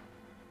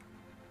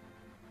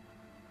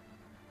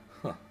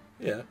 Huh,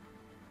 yeah.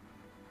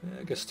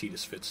 I guess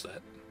Tidus fits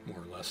that, more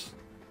or less.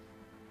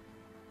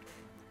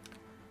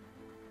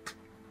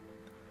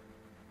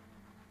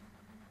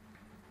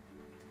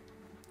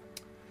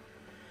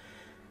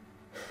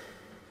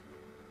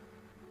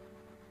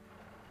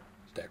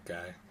 That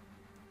guy.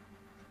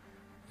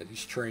 Yeah,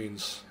 these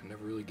trains, I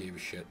never really gave a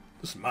shit.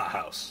 This is my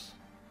house.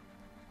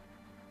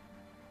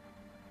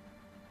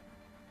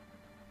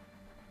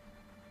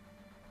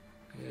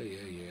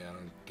 Yeah, I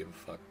don't give a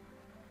fuck.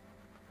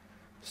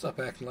 Stop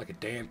acting like a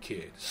damn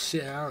kid.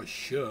 Sit down and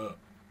shut up.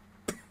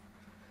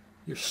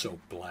 You're so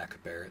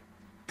black, Barrett.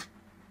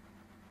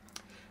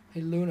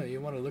 Hey Luna,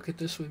 you want to look at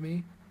this with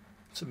me?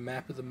 It's a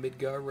map of the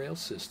Midgar rail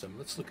system.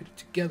 Let's look at it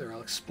together.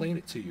 I'll explain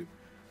it to you.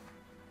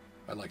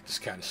 I like this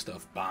kind of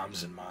stuff.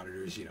 Bombs and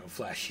monitors, you know,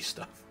 flashy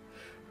stuff.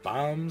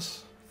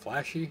 Bombs?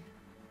 Flashy?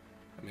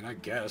 I mean, I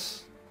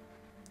guess.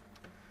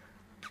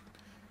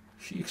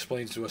 She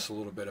explains to us a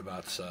little bit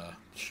about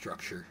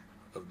structure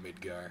of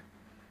Midgar.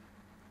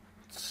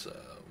 It's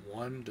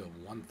 1 to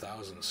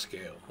 1,000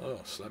 scale. Oh,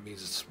 so that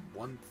means it's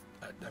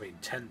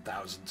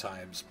 10,000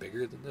 times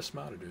bigger than this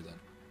monitor then.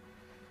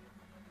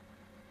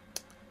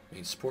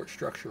 Main support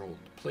structure holding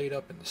the plate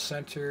up in the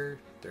center.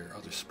 There are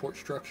other support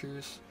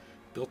structures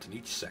built in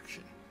each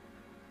section.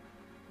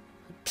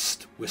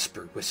 Psst,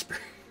 whisper, whisper.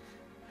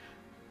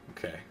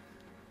 Okay.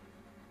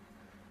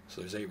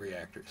 So there's 8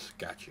 reactors.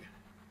 Gotcha.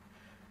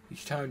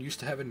 Each town used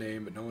to have a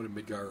name, but no one in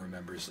Midgar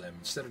remembers them.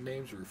 Instead of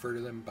names, we refer to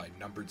them by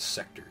numbered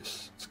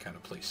sectors. It's the kind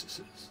of place this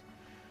is.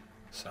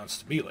 Sounds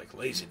to me like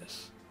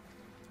laziness.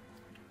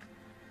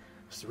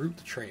 It's the route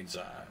the train's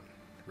on.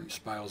 The route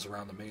spirals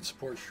around the main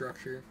support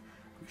structure.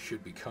 We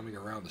should be coming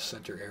around the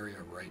center area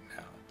right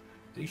now.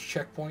 At each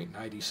checkpoint, an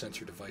ID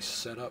sensor device is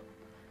set up.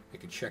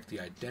 It can check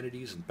the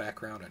identities and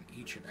background on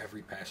each and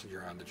every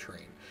passenger on the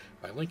train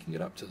by linking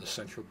it up to the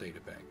central data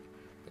bank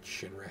at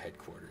Shinra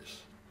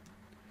headquarters.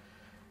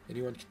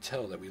 Anyone can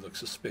tell that we look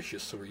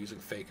suspicious, so we're using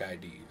fake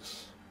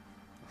IDs.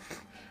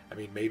 I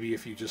mean, maybe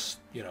if you just,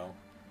 you know,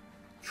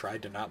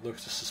 tried to not look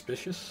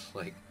suspicious,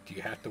 like, do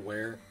you have to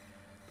wear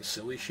the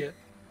silly shit?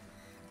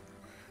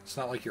 It's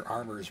not like your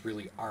armor is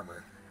really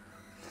armor.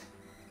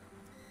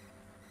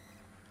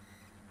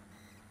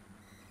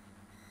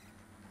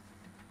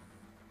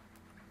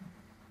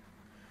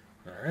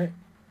 Alright.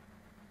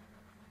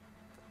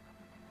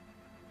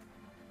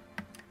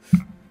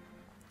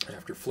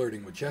 After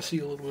flirting with Jesse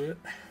a little bit,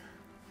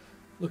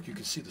 look, you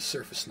can see the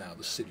surface now.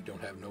 The city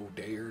don't have no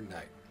day or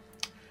night.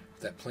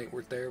 If that plane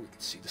weren't there, we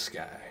could see the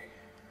sky.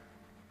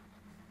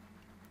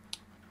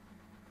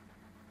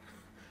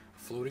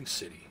 Floating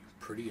city.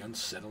 Pretty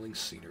unsettling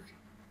scenery.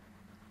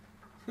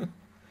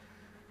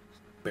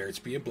 Barrett's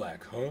being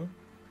black, huh?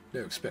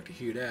 Never expect to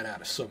hear that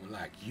out of someone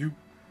like you.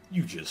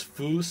 You just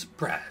full of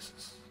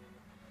surprises.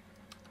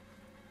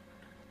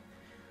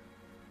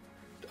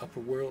 The upper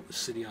world, the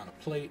city on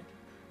a plate.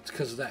 It's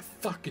because of that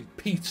fucking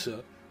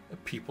pizza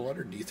that people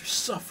underneath are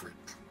suffering.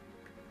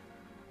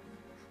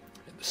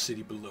 And the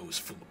city below is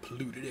full of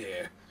polluted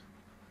air.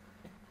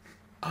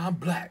 I'm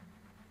black.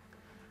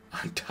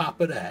 On top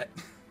of that,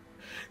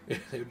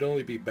 it would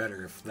only be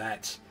better if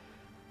that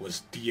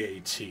was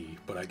DAT,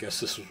 but I guess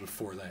this was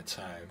before that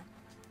time.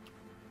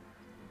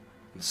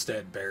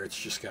 Instead, Barrett's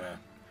just gonna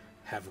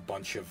have a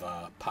bunch of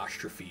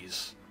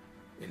apostrophes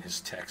in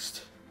his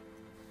text.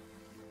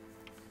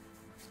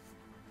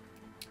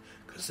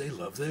 Because they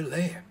love their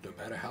land, no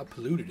matter how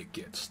polluted it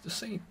gets.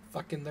 This ain't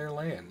fucking their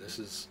land. This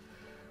is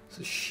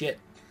shit.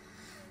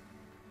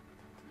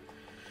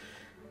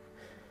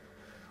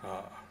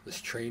 This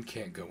train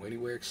can't go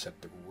anywhere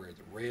except where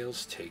the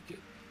rails take it.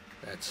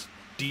 That's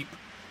deep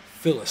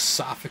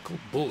philosophical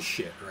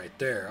bullshit right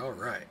there. All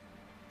right.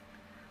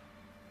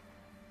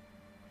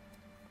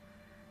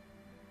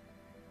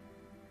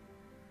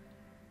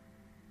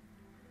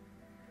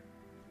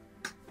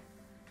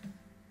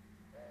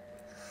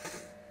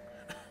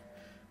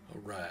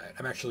 Alright,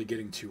 I'm actually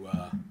getting to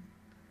a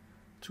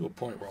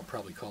point where I'll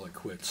probably call it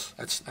quits.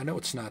 I know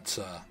it's not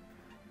a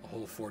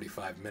whole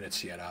 45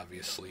 minutes yet,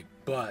 obviously,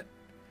 but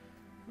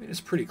I mean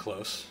it's pretty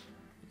close.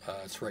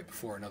 It's right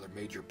before another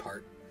major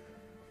part,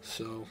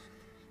 so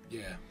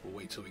yeah, we'll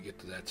wait till we get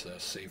to that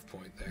save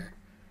point there.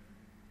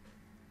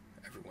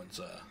 Everyone's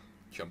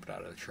jumping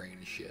out of the train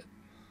and shit.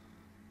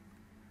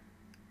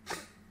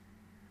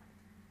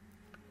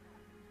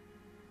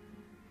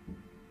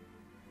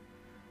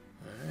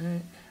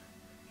 Alright.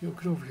 Yo,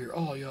 get over here,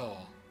 all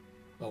y'all.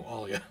 Oh,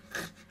 all ya.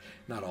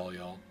 Not all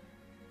y'all.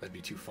 That'd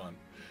be too fun.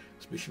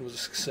 This mission was a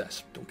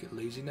success. Don't get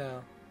lazy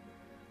now.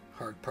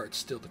 Hard part's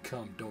still to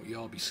come. Don't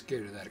y'all be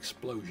scared of that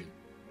explosion.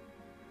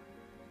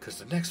 Because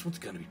the next one's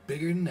going to be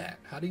bigger than that.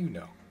 How do you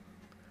know?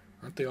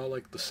 Aren't they all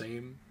like the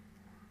same?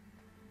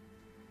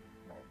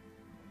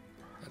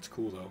 That's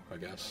cool though, I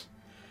guess.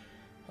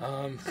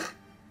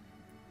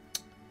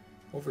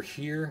 Over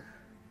here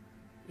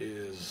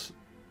is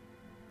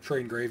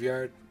train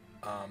graveyard.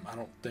 I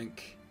don't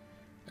think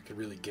I could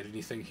really get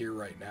anything here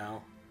right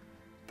now,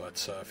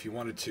 but if you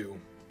wanted to,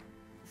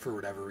 for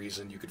whatever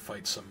reason, you could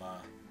fight some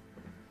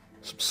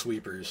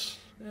sweepers.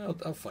 Yeah,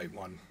 I'll fight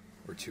one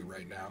or two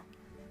right now.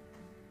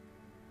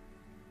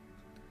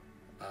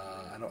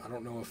 I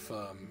don't know if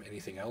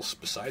anything else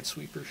besides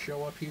sweepers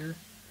show up here.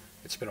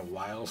 It's been a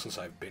while since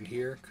I've been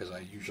here, because I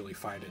usually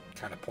find it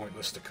kind of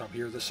pointless to come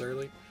here this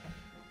early.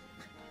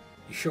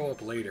 You show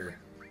up later,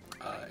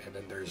 and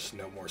then there's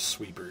no more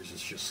sweepers.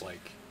 It's just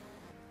like,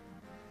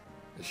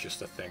 it's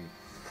just a thing.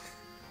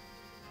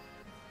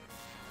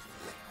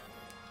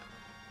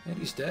 And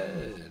he's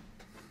dead.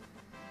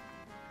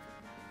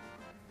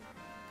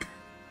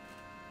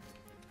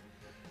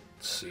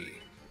 Let's see,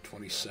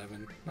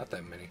 27, not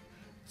that many.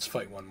 Let's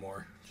fight one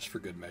more, just for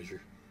good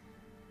measure.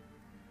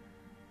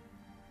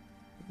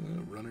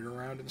 Running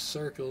around in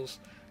circles.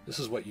 This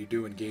is what you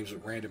do in games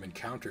with random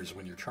encounters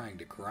when you're trying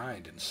to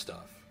grind and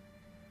stuff.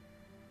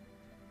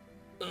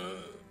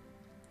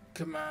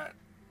 Come on.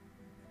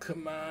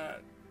 Come on.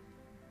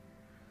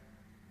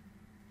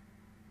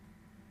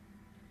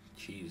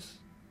 Jeez.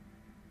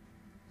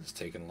 This is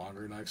taking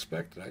longer than I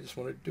expected. I just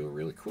wanted to do it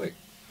really quick.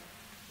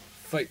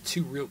 Fight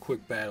 2 real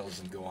quick battles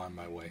and go on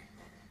my way.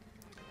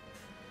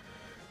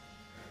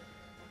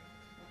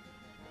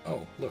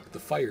 Oh, look, the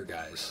fire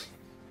guys.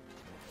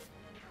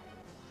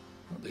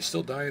 Well, they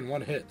still die in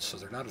one hit, so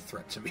they're not a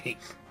threat to me.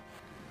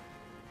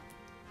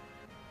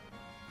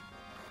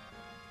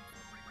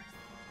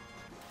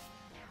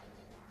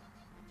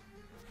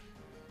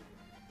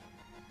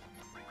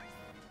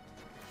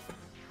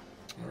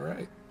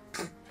 Alright,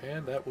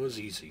 and that was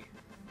easy,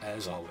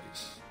 as always.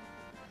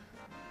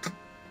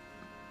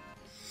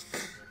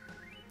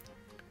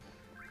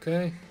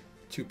 Okay,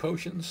 2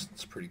 potions,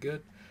 that's pretty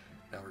good.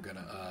 Now we're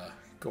gonna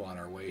go on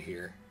our way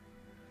here.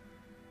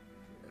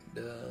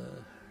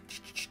 And,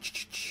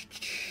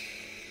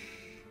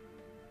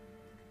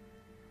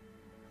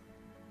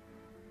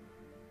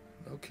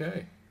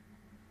 okay.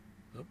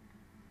 Oh.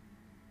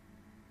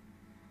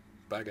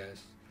 Bye,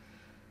 guys.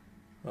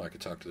 Oh, I could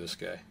talk to this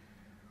guy.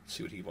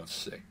 See what he wants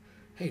to say.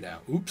 Hey now,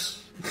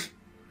 oops.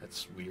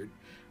 That's weird.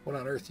 What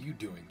on earth are you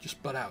doing?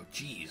 Just butt out.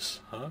 Jeez,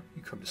 huh?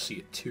 You come to see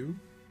it too?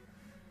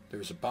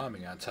 There's a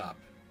bombing on top.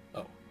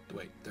 Oh,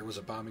 wait, there was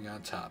a bombing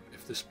on top.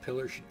 If this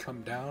pillar should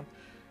come down,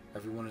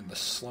 everyone in the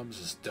slums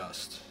is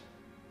dust.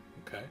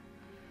 Okay?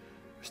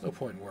 There's no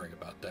point in worrying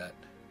about that.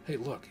 Hey,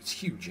 look, it's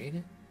huge, ain't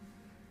it?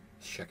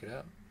 Let's check it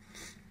out.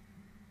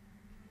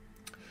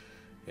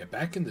 Yeah,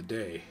 back in the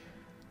day,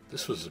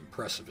 this was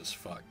impressive as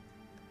fuck.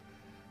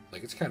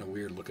 Like, it's kind of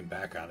weird looking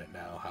back on it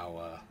now,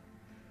 how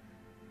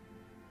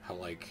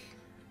like,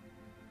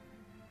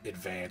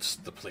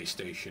 advanced the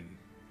PlayStation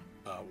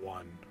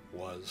 1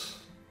 was.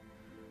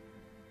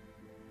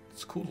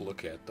 It's cool to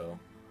look at, though.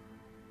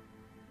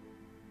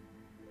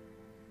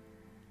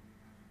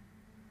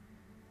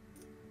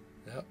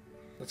 Yep,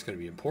 that's going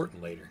to be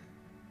important later.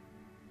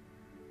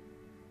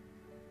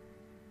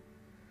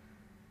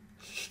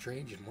 It's a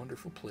strange and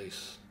wonderful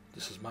place.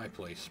 This is my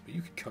place, but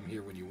you can come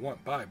here when you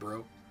want. Bye,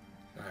 bro.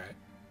 Alright.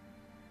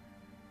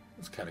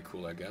 That's kind of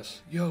cool, I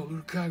guess. Yo,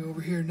 LunaKage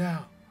over here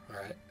now.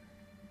 Alright.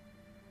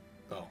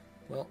 Oh,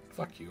 well,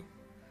 fuck you.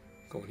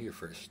 I'm going here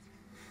first.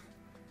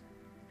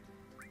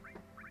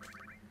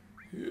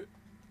 Yeah.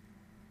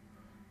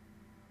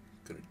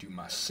 Gonna do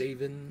my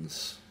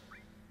savings.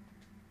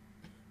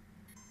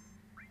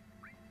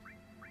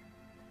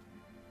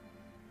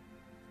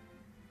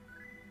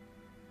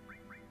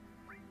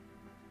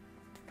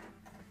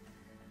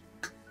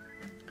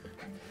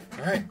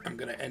 Alright, I'm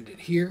gonna end it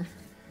here.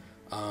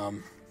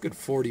 Good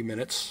 40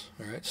 minutes.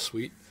 Alright,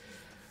 sweet.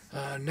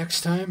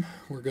 Next time,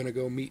 we're gonna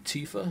go meet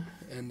Tifa,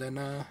 and then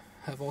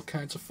have all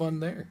kinds of fun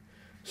there.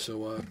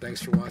 So,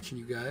 thanks for watching,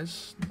 you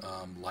guys.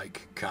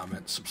 Like,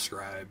 comment,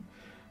 subscribe,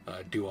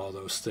 do all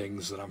those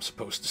things that I'm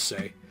supposed to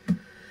say.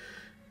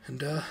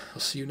 And, I'll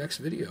see you next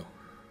video.